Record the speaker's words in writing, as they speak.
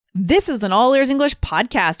This is an All Ears English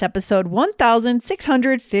podcast, episode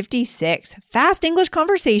 1656, Fast English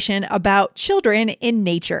Conversation about children in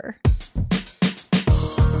nature.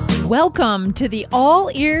 Welcome to the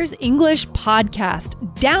All Ears English podcast,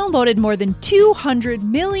 downloaded more than 200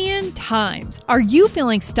 million times. Are you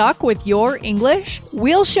feeling stuck with your English?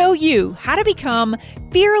 We'll show you how to become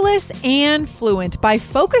fearless and fluent by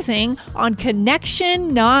focusing on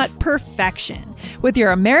connection, not perfection. With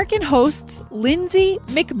your American hosts, Lindsay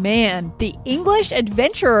McMahon, the English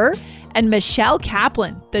adventurer, and Michelle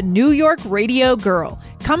Kaplan, the New York radio girl,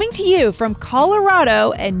 coming to you from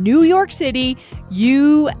Colorado and New York City,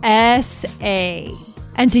 USA.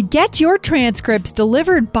 And to get your transcripts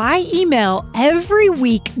delivered by email every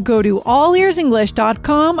week, go to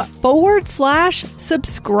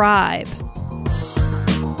allearsenglish.com/subscribe.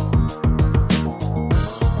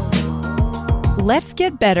 Let's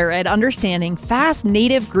get better at understanding fast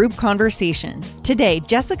native group conversations. Today,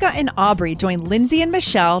 Jessica and Aubrey join Lindsay and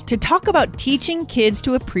Michelle to talk about teaching kids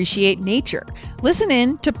to appreciate nature. Listen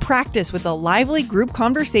in to practice with a lively group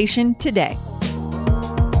conversation today.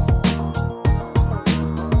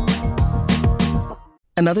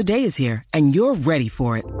 Another day is here, and you're ready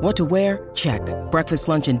for it. What to wear? Check. Breakfast,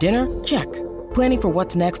 lunch, and dinner? Check. Planning for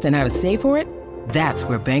what's next and how to save for it? That's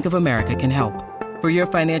where Bank of America can help. For your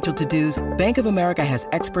financial to-dos, Bank of America has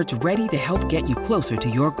experts ready to help get you closer to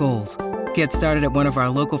your goals. Get started at one of our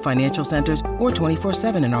local financial centers or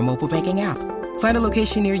 24/7 in our mobile banking app. Find a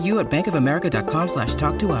location near you at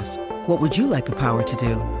bankofamerica.com/talktous. What would you like the power to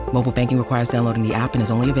do? Mobile banking requires downloading the app and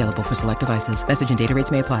is only available for select devices. Message and data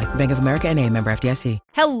rates may apply. Bank of America N.A., member FDIC.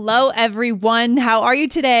 Hello, everyone. How are you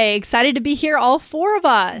today? Excited to be here, all four of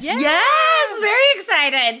us. Yes, very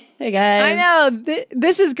excited. Hey, guys. I know.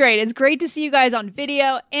 This is great. It's great to see you guys on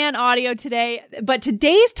video and audio today. But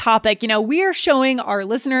today's topic, we are showing our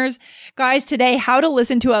listeners, guys, today how to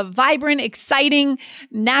listen to a vibrant, exciting,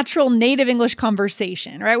 natural native English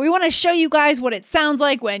conversation, right? We want to show you guys what it sounds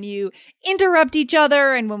like when you interrupt each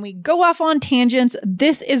other and when we go off on tangents.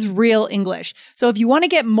 This is real English. So if you want to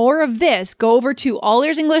get more of this, go over to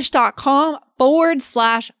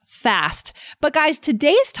allearsenglish.com/fast. But guys,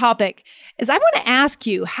 today's topic is I want to ask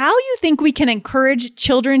you how you think we can encourage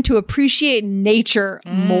children to appreciate nature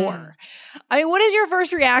more. I mean, what is your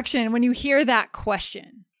first reaction when you hear that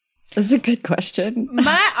question? That's a good question.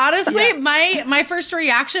 My first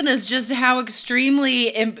reaction is just how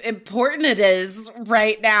extremely important it is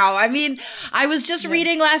right now. I mean, I was just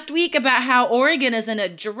reading last week about how Oregon is in a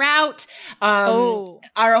drought. Our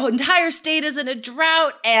entire state is in a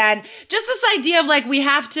drought. And just this idea of we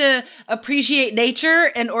have to appreciate nature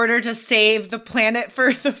in order to save the planet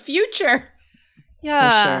for the future. Yeah.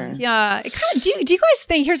 For sure. Yeah. It do you guys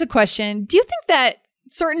think, here's a question. Do you think that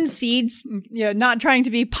certain seeds, not trying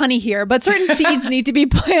to be punny here, but certain seeds need to be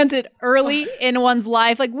planted early in one's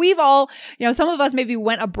life? We've all, some of us maybe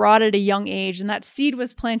went abroad at a young age and that seed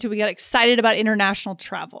was planted. We got excited about international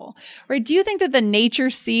travel, right? Do you think that the nature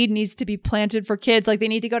seed needs to be planted for kids? They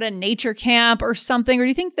need to go to nature camp or something? Or do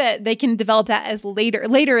you think that they can develop that as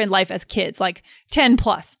later in life as kids, 10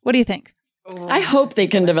 plus? What do you think? I hope they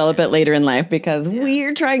can develop it later in life because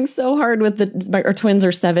we're trying so hard with our twins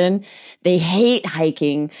are 7. They hate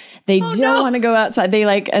hiking. They don't want to go outside.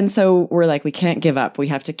 And so we're we can't give up. We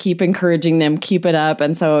have to keep encouraging them, keep it up.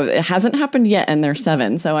 And so it hasn't happened yet and they're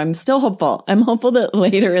 7. So I'm still hopeful. I'm hopeful that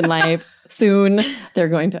later in life, soon, they're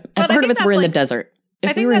going to. And part of it's we're in the desert.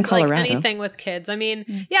 If we were in Colorado. Anything with kids. I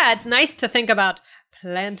mean, yeah, it's nice to think about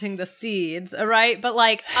planting the seeds, right? But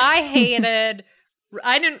I hated...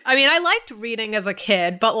 I liked reading as a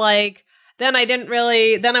kid, but then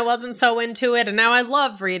I wasn't so into it. And now I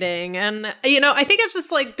love reading. And, I think it's just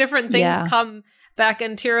different things come back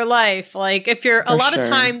into your life. If you're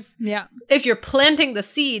if you're planting the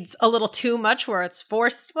seeds a little too much where it's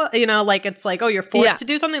forced, you're forced to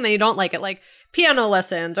do something, then you don't like it. Piano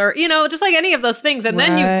lessons or, just any of those things. And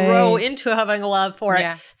then you grow into having a love for it.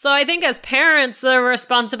 So I think as parents, the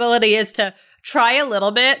responsibility is to try a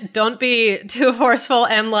little bit. Don't be too forceful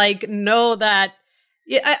and know that.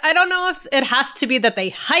 I don't know if it has to be that they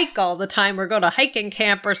hike all the time or go to hiking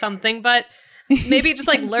camp or something, but maybe just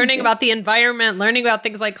learning about the environment, learning about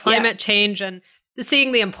things like climate change and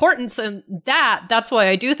seeing the importance in that. That's why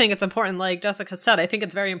I do think it's important. Like Jessica said, I think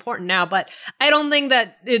it's very important now, but I don't think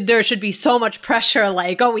that there should be so much pressure.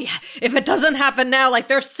 If it doesn't happen now,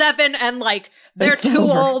 they're 7 and they're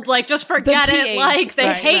too old. Just forget it.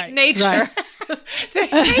 They hate nature. Right. They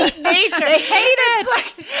hate nature. They hate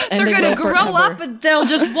it. They're going to grow up and they'll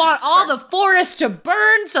just want all the forest to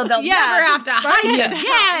burn so they'll never have to hike again.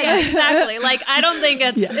 Yeah, exactly. I don't think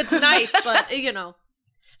it's nice, but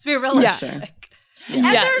let's be realistic. And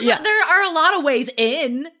there are a lot of ways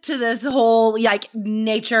in to this whole like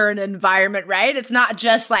nature and environment, right? It's not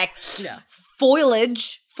just like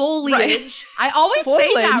foliage. Right. I always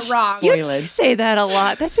say that wrong. You do say that a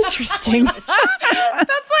lot. That's interesting. That's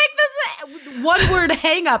like this one word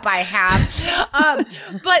hang up I have.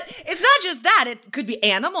 But it's not just that. It could be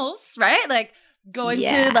animals, right? Like going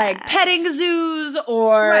to like petting zoos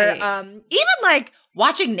or even like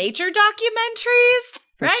watching nature documentaries.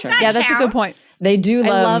 Right? Sure. Yeah, that's a good point. They do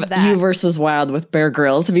love You versus Wild with Bear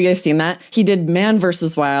Grylls. Have you guys seen that? He did Man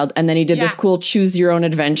versus Wild, and then he did this cool Choose Your Own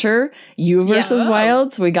Adventure, You versus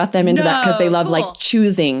Wild. So we got them into that because they love like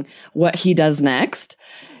choosing what he does next.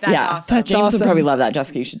 That's awesome. James would probably love that.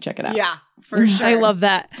 Jessica, you should check it out. Yeah, for sure. I love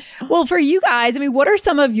that. Well, for you guys, I mean, what are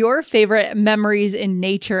some of your favorite memories in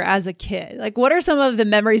nature as a kid? Like, what are some of the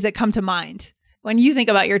memories that come to mind when you think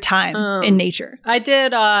about your time in nature? I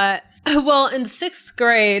did, well, in 6th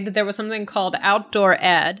grade, there was something called outdoor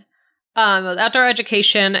ed, outdoor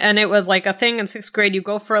education. And it was like a thing in 6th grade. You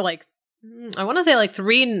go for like, I want to say like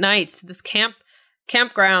 3 nights to this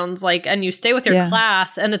campgrounds, like, and you stay with your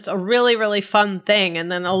class, and it's a really, really fun thing.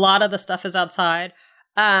 And then a lot of the stuff is outside.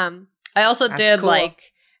 I also did like,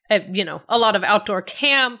 a lot of outdoor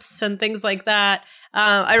camps and things like that.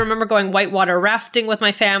 I remember going whitewater rafting with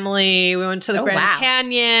my family. We went to the Grand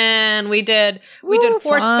Canyon. We did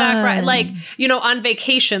horseback ride, like, on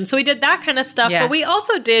vacation. So we did that kind of stuff. But we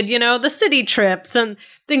also did, the city trips and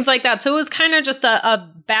things like that. So it was kind of just a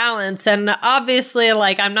balance. And obviously,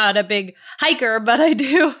 like, I'm not a big hiker, but I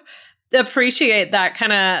do appreciate that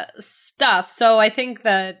kind of stuff. So I think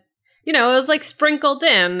that, it was like sprinkled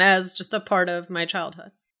in as just a part of my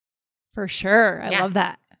childhood. For sure. I love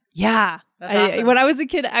that. Yeah. That's awesome. When I was a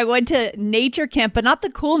kid, I went to nature camp, but not the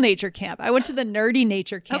cool nature camp. I went to the nerdy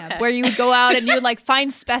nature camp where you would go out and you would like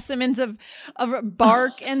find specimens of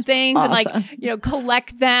bark and things and like,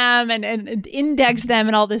 collect them and index them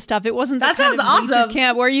and all this stuff. It wasn't that kind of nature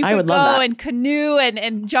camp where you could go and canoe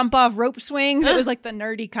and jump off rope swings. It was like the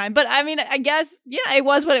nerdy kind. But I mean, I guess, it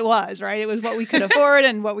was what it was, right? It was what we could afford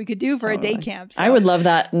and what we could do for a day camp. So. I would love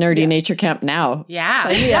that nerdy nature camp now.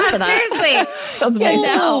 Yeah. Seriously. Sounds amazing.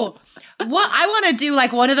 No. Well, I want to do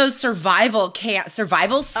like one of those survival skills camps.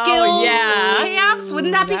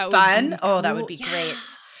 Wouldn't that be fun? That would be great.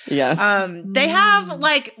 Yes. They have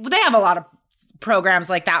a lot of programs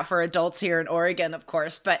like that for adults here in Oregon, of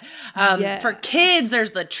course. But for kids,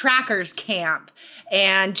 there's the Trackers Camp.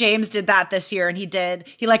 And James did that this year, and he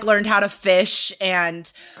learned how to fish,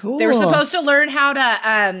 and they were supposed to learn how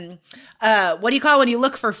to what do you call it when you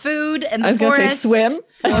look for food in the forest? I was going to say swim.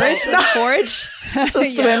 Forage? So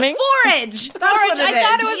swimming? Forage. That's what it is. I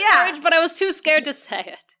thought it was forage, but I was too scared to say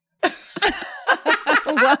it. Because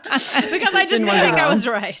I just didn't think I was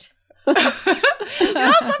right.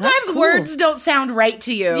 Sometimes words don't sound right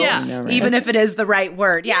to you, even if it is the right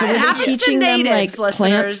word. Yeah, so it happens teaching to natives, them like listeners.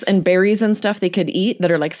 Plants and berries and stuff they could eat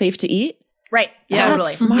that are like safe to eat. Right. Yeah, totally.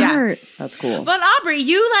 That's smart. Yeah. That's cool. But Aubrey,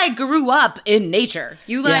 you like grew up in nature.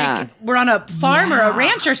 You were on a farm or a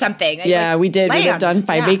ranch or something. Yeah, we did. Land. We lived on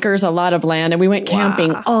 5 acres, a lot of land, and we went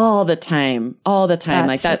camping all the time.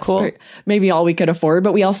 That's cool. Maybe all we could afford,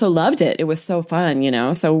 but we also loved it. It was so fun,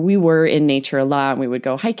 So we were in nature a lot. We would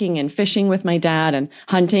go hiking and fishing with my dad and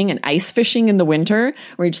hunting and ice fishing in the winter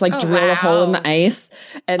where you just like drill a hole in the ice.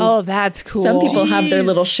 And that's cool. Some people have their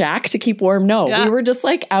little shack to keep warm. No, we were just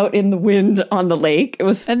like out in the wind on the lake. It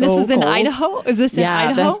was and so this is in cold. Idaho? Is this in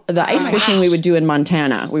Idaho? The ice fishing we would do in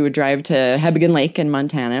Montana. We would drive to Hebgen Lake in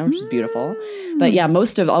Montana, which is beautiful. But yeah,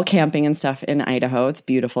 most of all camping and stuff in Idaho. It's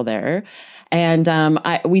beautiful there. And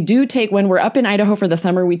we do take, when we're up in Idaho for the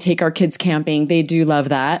summer, we take our kids camping. They do love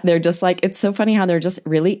that. They're just like, it's so funny how they're just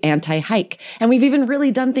really anti-hike. And we've even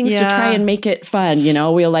really done things to try and make it fun.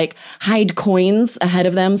 We'll like hide coins ahead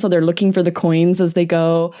of them. So they're looking for the coins as they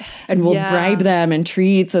go, and we'll bribe them and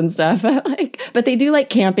treats and stuff. But they do like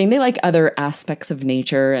camping. They like other aspects of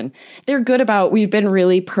nature, and they're good about, we've been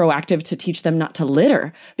really proactive to teach them not to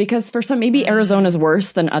litter, because for some, maybe Arizona's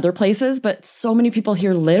worse than other places, but so many people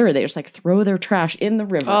here litter. They just like throw their trash in the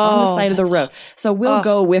river on the side of the road. So we'll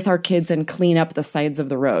go with our kids and clean up the sides of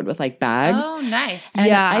the road with like bags. Oh, nice.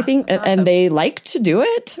 And I think, and they like to do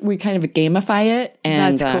it. We kind of gamify it.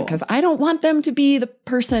 And that's cool. Because I don't want them to be the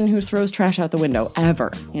person who throws trash out the window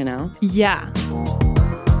ever, Yeah.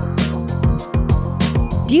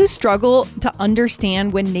 Do you struggle to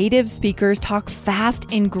understand when native speakers talk fast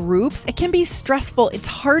in groups? It can be stressful. It's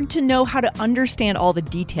hard to know how to understand all the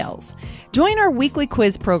details. Join our weekly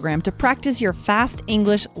quiz program to practice your fast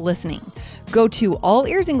English listening. Go to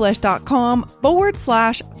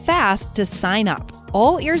allearsenglish.com/fast to sign up.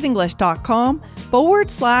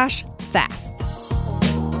 allearsenglish.com/fast.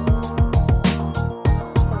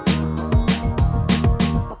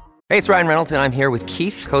 Hey, it's Ryan Reynolds, and I'm here with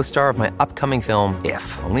Keith, co-star of my upcoming film, If,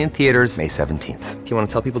 only in theaters May 17th. Do you want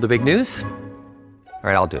to tell people the big news? All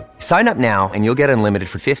right, I'll do it. Sign up now and you'll get unlimited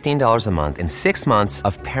for $15 a month and 6 months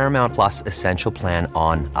of Paramount Plus Essential Plan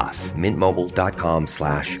on us.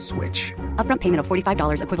 MintMobile.com/switch. Upfront payment of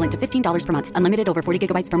 $45 equivalent to $15 per month. Unlimited over 40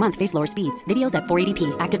 gigabytes per month. Face lower speeds. Videos at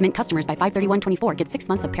 480p. Active Mint customers by 531.24 get 6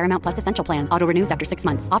 months of Paramount Plus Essential Plan. Auto renews after 6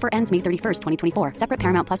 months. Offer ends May 31st, 2024. Separate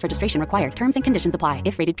Paramount Plus registration required. Terms and conditions apply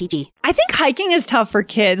if rated PG. I think hiking is tough for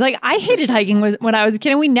kids. Like, I hated hiking when I was a kid,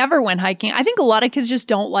 and we never went hiking. I think a lot of kids just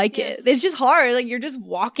don't like it. It's just hard. Like, you're just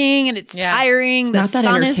walking and it's tiring. It's the not that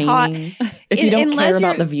sun is hot. entertaining. If you don't care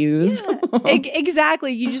about the views.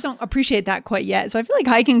 Exactly. You just don't appreciate that quite yet. So I feel like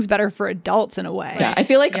hiking's better for adults in a way. Yeah, I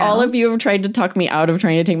feel like all of you have tried to talk me out of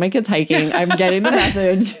trying to take my kids hiking. I'm getting the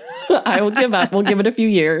message. I will give up. We'll give it a few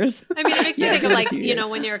years. I mean, it makes me think of like, you know,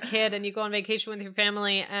 when you're a kid and you go on vacation with your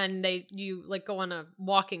family and you like go on a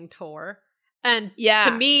walking tour. And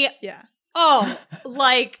to me,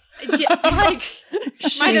 might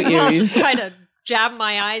as well just try to jab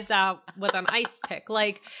my eyes out with an ice pick.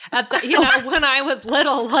 Like, when I was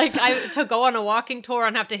little, like to go on a walking tour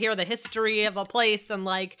and have to hear the history of a place and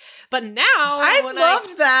like, but now I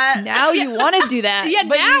loved that. Now you want to do that. Yeah,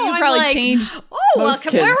 but now you I'm probably like, changed. Like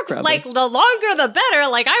the longer the better.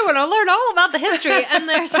 Like I want to learn all about the history, and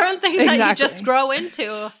there's certain things that you just grow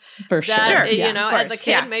into. For sure. That, you know, as a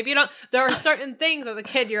kid, maybe you don't. There are certain things as a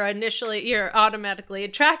kid you're automatically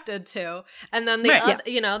attracted to, and then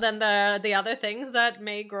the other things that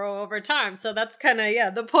may grow over time. So that's kind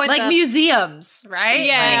of the point. Like museums, right?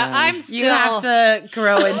 Yeah, like, I'm still. You have to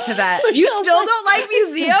grow into that. You still don't like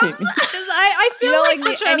museums? I feel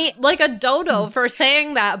like a dodo for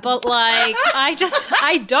saying that, but like I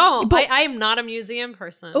don't. I am not a museum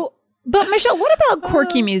person. Oh. But Michelle, what about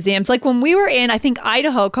quirky museums? Like when we were in, I think,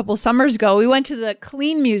 Idaho a couple summers ago, we went to the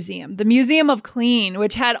Clean Museum, the Museum of Clean,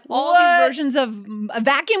 which had all these versions of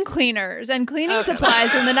vacuum cleaners and cleaning supplies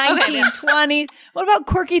from the 1920s. What about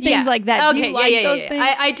quirky things like that? Okay, do you like those things?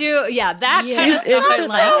 I do. Yeah, that kind of stuff I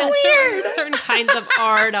like. So and weird. certain kinds of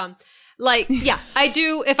art. I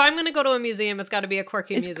do. If I'm going to go to a museum, it's got to be a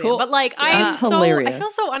quirky museum. Cool. But like, I feel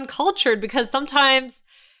so uncultured because sometimes,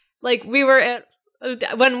 like, when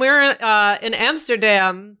we were in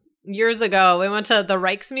Amsterdam years ago, we went to the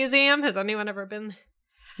Rijksmuseum. Has anyone ever been?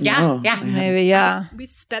 Yeah. Maybe, yeah. We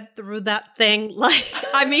sped through that thing. Like,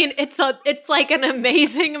 I mean, it's like an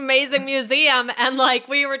amazing, amazing museum. And like,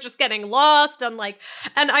 we were just getting lost and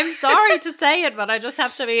I'm sorry to say it, but I just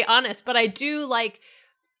have to be honest. But I do like,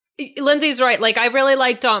 Lindsay's right. Like, I really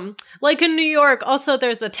liked, like in New York, also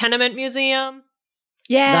there's a tenement museum.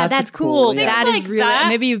 Yeah, that's cool. Yeah. That is really.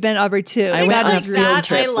 Maybe you've been Aubrey too. I went on a field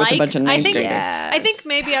trip with a bunch of ninth graders. I think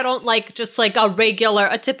maybe I don't like just like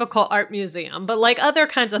a typical art museum, but like other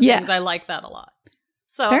kinds of things, I like that a lot.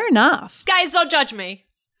 So fair enough. Guys, don't judge me.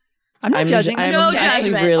 I'm not judging. I'm no actually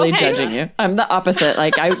judgment. really judging you. I'm the opposite.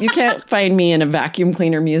 Like you can't find me in a vacuum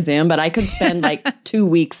cleaner museum, but I could spend like 2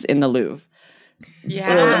 weeks in the Louvre.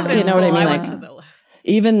 Yeah, you know what I mean? Went to the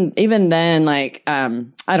Even then, like,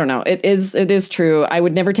 I don't know. It is true. I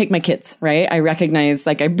would never take my kids, right? I recognize,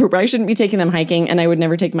 like, I shouldn't be taking them hiking, and I would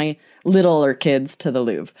never take my littler kids to the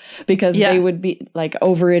Louvre because they would be like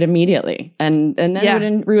over it immediately, and then it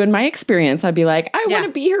would ruin my experience. I'd be like, I want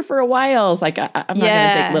to be here for a while. It's like I'm not going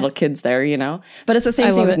to take little kids there, you know. But it's the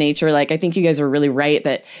same thing with nature. Like, I think you guys are really right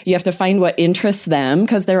that you have to find what interests them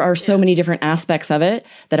because there are so many different aspects of it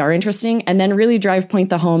that are interesting, and then really point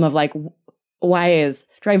the home of like.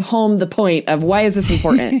 Drive home the point of why is this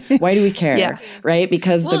important? Why do we care? Right?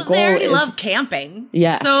 Because the goal they already is love camping.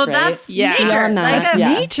 Yes, so right? that's nature. Beyond that,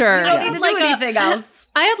 nature. You don't need to do anything else.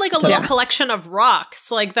 I had like a little collection of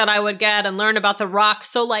rocks like that I would get and learn about the rocks.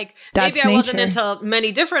 So like maybe I wasn't into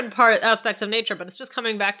many different aspects of nature, but it's just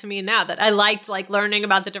coming back to me now that I liked like learning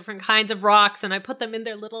about the different kinds of rocks and I put them in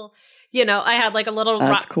their little I had like a little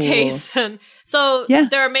rock case. And so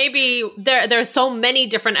there's so many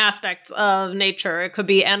different aspects of nature. It could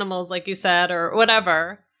be animals, like you said, or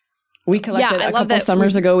whatever. We collected a couple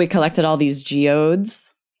summers ago, we collected all these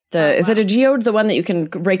geodes. Is it a geode? The one that you can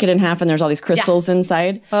break it in half and there's all these crystals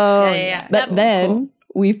inside? Oh, yeah. But then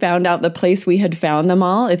we found out the place we had found them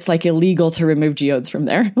all, it's like illegal to remove geodes from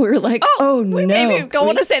there. We were like, oh no. Maybe don't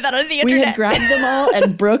want to say that on the internet. We had grabbed them all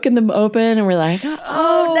and broken them open and we're like,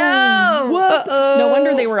 oh no. Whoops. No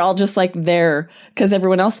wonder they were all just like there because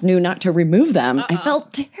everyone else knew not to remove them. I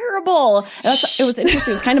felt terrible. It was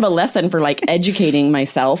interesting. It was kind of a lesson for like educating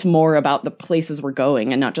myself more about the places we're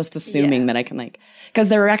going and not just assuming that I can like, because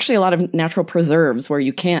there are actually a lot of natural preserves where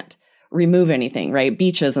you can't remove anything, right?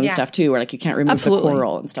 Beaches and Yeah. stuff too, where like you can't remove Absolutely. the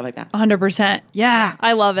coral and stuff like that. 100%. Yeah,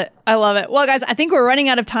 I love it. I love it. Well, guys, I think we're running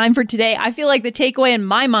out of time for today. I feel like the takeaway in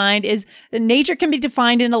my mind is that nature can be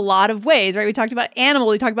defined in a lot of ways, right? We talked about animal.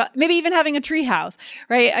 We talked about maybe even having a tree house,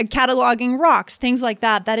 right? Cataloging rocks, things like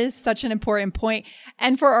that. That is such an important point.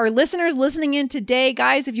 And for our listeners listening in today,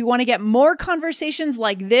 guys, if you want to get more conversations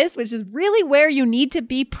like this, which is really where you need to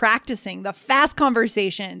be practicing the fast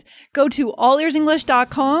conversations, go to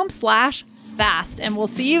allearsenglish.com/fast and we'll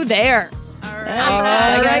see you there. All right. All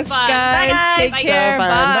right, Very fun. guys. Bye, guys. Take So care. fun.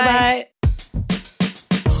 Bye.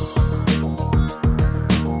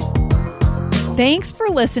 Thanks for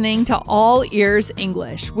listening to All Ears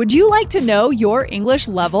English. Would you like to know your English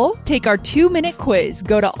level? Take our 2-minute quiz.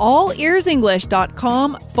 Go to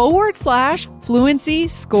allearsenglish.com/fluency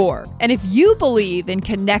score. And if you believe in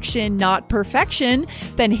connection, not perfection,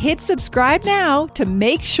 then hit subscribe now to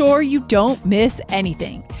make sure you don't miss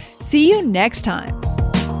anything. See you next time.